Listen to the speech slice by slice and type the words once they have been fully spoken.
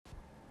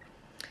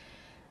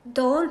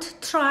Don't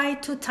try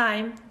to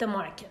time the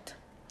market.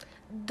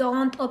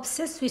 Don't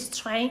obsess with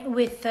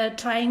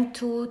trying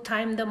to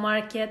time the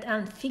market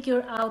and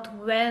figure out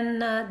when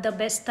the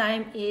best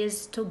time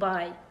is to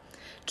buy.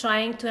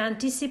 Trying to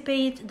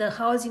anticipate the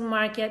housing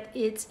market,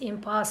 it's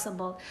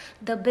impossible.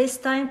 The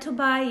best time to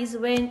buy is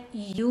when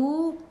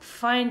you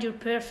find your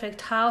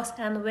perfect house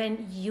and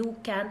when you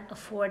can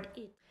afford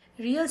it.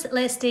 Real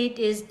estate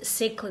is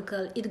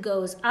cyclical. It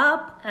goes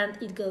up and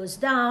it goes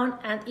down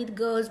and it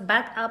goes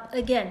back up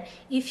again.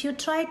 If you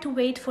try to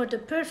wait for the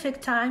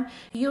perfect time,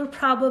 you're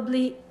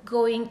probably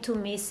going to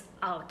miss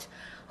out.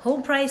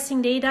 Home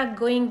pricing data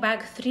going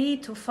back 3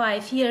 to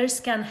 5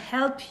 years can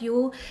help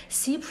you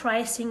see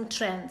pricing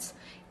trends.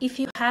 If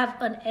you have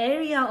an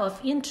area of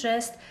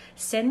interest,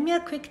 send me a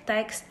quick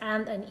text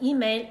and an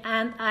email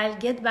and I'll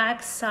get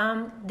back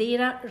some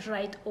data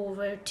right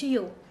over to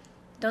you.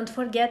 Don't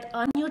forget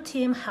a new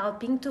team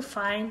helping to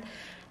find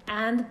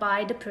and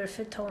buy the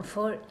perfect home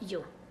for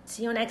you.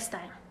 See you next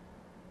time.